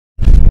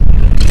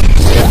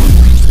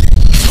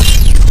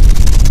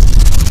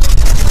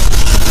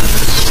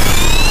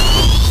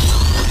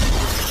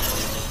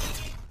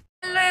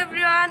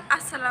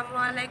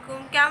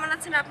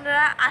আছেন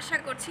আপনারা? আশা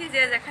করছি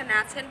যে যেখানে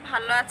আছেন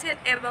ভালো আছেন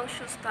এবং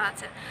সুস্থ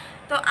আছেন।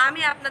 তো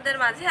আমি আপনাদের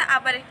মাঝে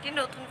আবার একটি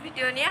নতুন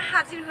ভিডিও নিয়ে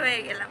হাজির হয়ে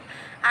গেলাম।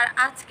 আর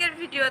আজকের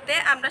ভিডিওতে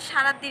আমরা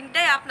সারা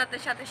দিনটাই আপনাদের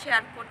সাথে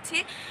শেয়ার করছি।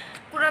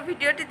 পুরো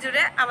ভিডিওটি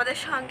জুড়ে আমাদের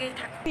সঙ্গেই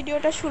থাকুন।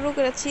 ভিডিওটা শুরু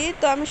করেছি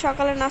তো আমি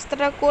সকালের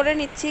নাস্তাটা করে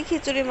নিচ্ছি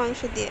খিচুড়ি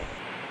মাংস দিয়ে।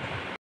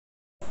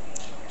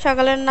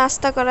 সকালের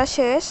নাস্তা করা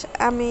শেষ,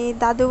 আমি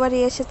দাদু বাড়ি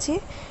এসেছি।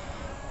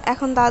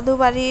 এখন দাদু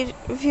বাড়ির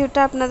ভিউটা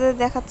আপনাদের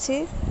দেখাচ্ছি,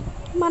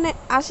 মানে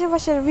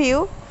আশেপাশের ভিউ।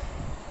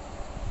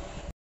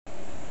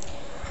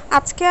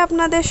 আজকে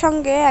আপনাদের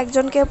সঙ্গে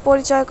একজনকে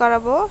পরিচয়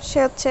করাবো, সে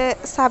হচ্ছে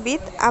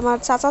সাবিত, আমার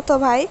চাচাতো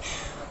ভাই।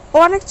 ও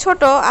অনেক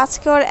ছোট,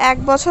 আজকে ওর 1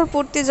 বছর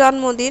পূর্তি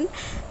জন্মদিন।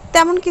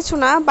 তেমন কিছু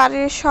না,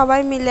 বাড়ির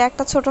সবাই মিলে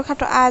একটা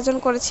ছোটোখাটো আয়োজন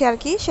করেছি আর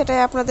কি,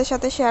 সেটাই আপনাদের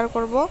সাথে শেয়ার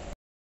করব।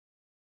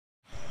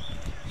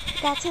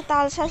 গাছে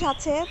তালশাঁস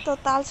আছে, তো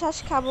তালশাঁস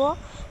খাবো।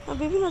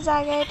 বিভিন্ন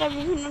জায়গায় এটা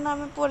বিভিন্ন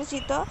নামে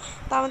পরিচিত,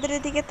 তো আমাদের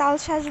এদিকে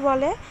তালশাঁস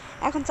বলে।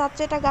 এখন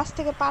চাচা এটা গাছ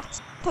থেকে পাড়ছে,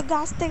 তো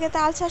গাছ থেকে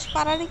তালশাঁস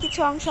পাড়ারই কিছু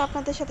অংশ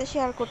আপনাদের সাথে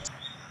শেয়ার করছি।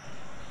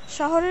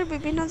 শহরের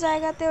বিভিন্ন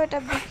জায়গাতেও এটা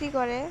বিক্রি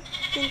করে,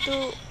 কিন্তু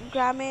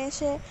গ্রামে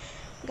এসে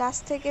গাছ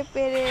থেকে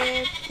পেড়ে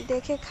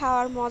দেখে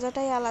খাওয়ার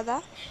মজাটাই আলাদা।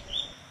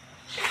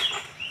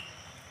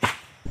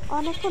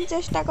 অনেকক্ষণ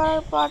চেষ্টা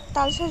করার পর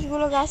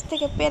তালশাঁসগুলো গাছ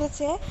থেকে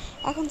পেরেছে।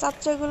 এখন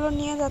চাচা এগুলো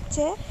নিয়ে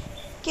যাচ্ছে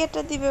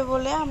কেটে দিবে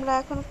বলে, আমরা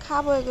এখন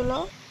খাবো এগুলো।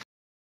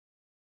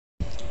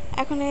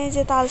 এখন এই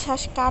যে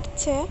তালশাঁস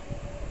কাটছে।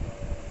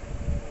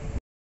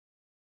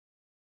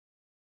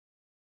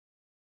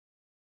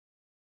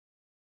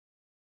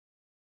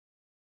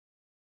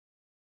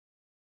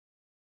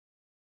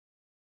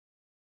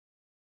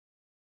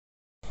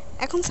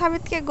 এখন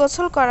সাবিতকে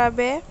গোসল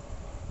করাবে,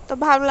 তো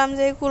ভাবলাম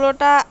যে এই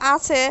কুলোটা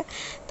আছে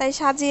তাই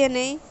সাজিয়ে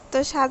নেই, তো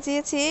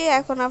সাজিয়েছি।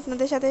 এখন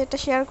আপনাদের সাথে এটা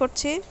শেয়ার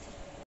করছি।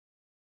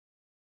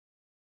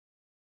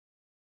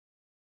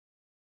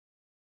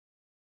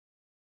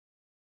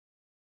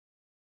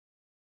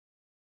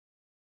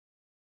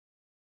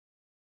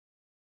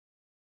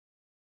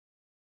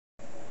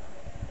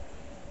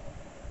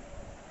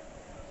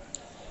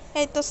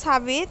 এই তো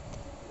সাবিত,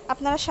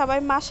 আপনারা সবাই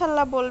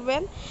মাশাল্লাহ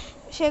বলবেন।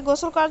 সে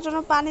গোসল করার জন্য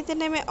পানিতে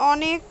নেমে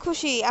অনেক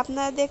খুশি।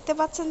 আপনারা দেখতে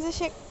পাচ্ছেন যে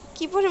সে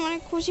কি পরিমাণে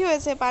খুশি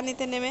হয়েছে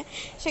পানিতে নেমে,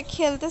 সে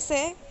খেলতেছে।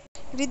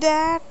 হৃদয়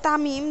আর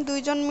তামিম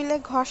দুইজন মিলে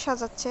ঘর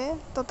সাজাচ্ছে,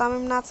 তো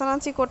তামিম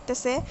নাচানাচি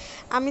করতেছে।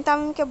 আমি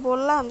তামিমকে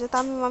বললাম যে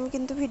তামিম, আমি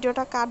কিন্তু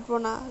ভিডিওটা কাটবো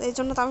না, এই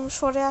জন্য তামিম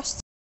সরে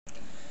আসছে।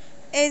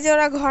 এই যে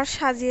ওরা ঘর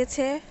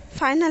সাজিয়েছে,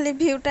 ফাইনালি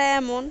ভিউটা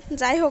এমন।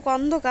 যাই হোক,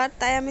 অন্ধকার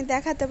তাই আমি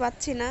দেখাতে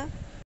পাচ্ছি না।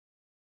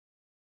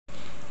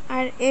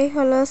 আর এই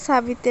হলো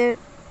সাবিতের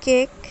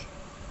কেক।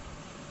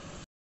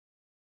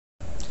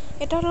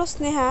 এটা হলো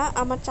স্নেহা,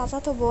 আমার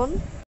চাচাতো বোন।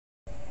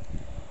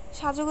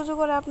 সাজুগুজু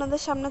করে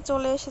আপনাদের সামনে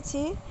চলে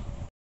এসেছি।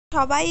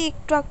 সবাই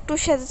একটু একটু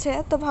সেজেছে,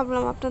 তো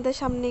ভাবলাম আপনাদের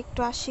সামনে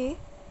একটু আসি।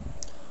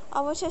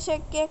 অবশেষে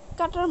কেক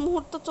কাটার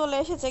মুহূর্ত চলে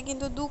এসেছে,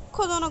 কিন্তু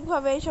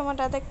দুঃখজনকভাবে এই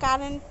সময়টাতে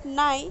কারেন্ট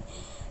নাই।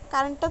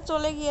 কারেন্টটা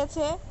চলে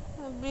গিয়েছে।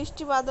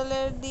 বৃষ্টি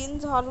বাদলের দিন,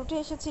 ঝড় উঠে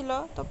এসেছিল,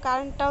 তো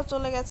কারেন্টটাও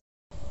চলে গেছে।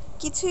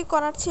 কিছুই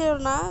করার ছিল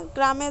না,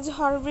 গ্রামে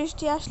ঝড়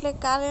বৃষ্টি আসলে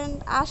কারেন্ট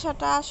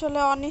আসাটা আসলে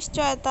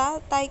অনিশ্চয়তা,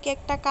 তাই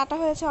কেকটা কাটা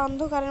হয়েছে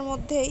অন্ধকারের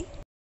মধ্যেই।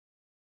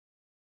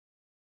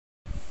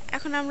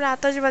 এখন আমরা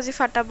আতশবাজি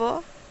ফাটাবো।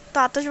 তো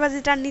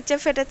আতশবাজিটা নিচে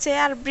ফেটেছে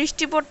আর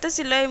বৃষ্টি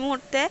পড়তেছিল এই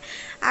মুহূর্তে,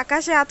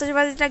 আকাশে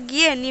আতশবাজিটা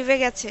গিয়ে নিভে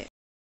গেছে।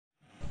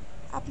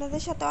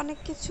 আপনাদের সাথে অনেক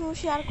কিছু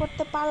শেয়ার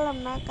করতে পারলাম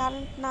না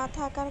কারেন্ট না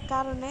থাকার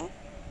কারণে।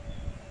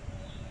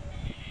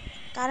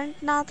 কারেন্ট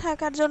না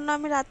থাকার জন্য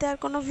আমি রাতে আর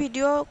কোনো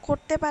ভিডিও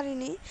করতে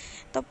পারিনি,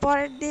 তো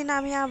পরের দিন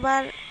আমি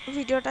আবার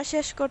ভিডিওটা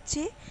শেষ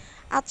করছি।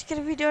 আজকের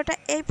ভিডিওটা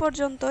এই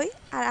পর্যন্তই।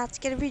 আর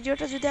আজকের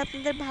ভিডিওটা যদি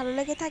আপনাদের ভালো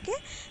লেগে থাকে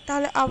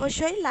তাহলে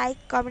অবশ্যই লাইক,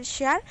 কমেন্ট,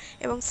 শেয়ার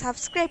এবং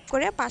সাবস্ক্রাইব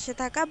করে পাশে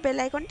থাকা বেল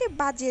আইকনটি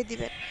বাজিয়ে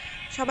দিবেন।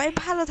 সবাই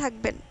ভালো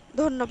থাকবেন,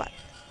 ধন্যবাদ।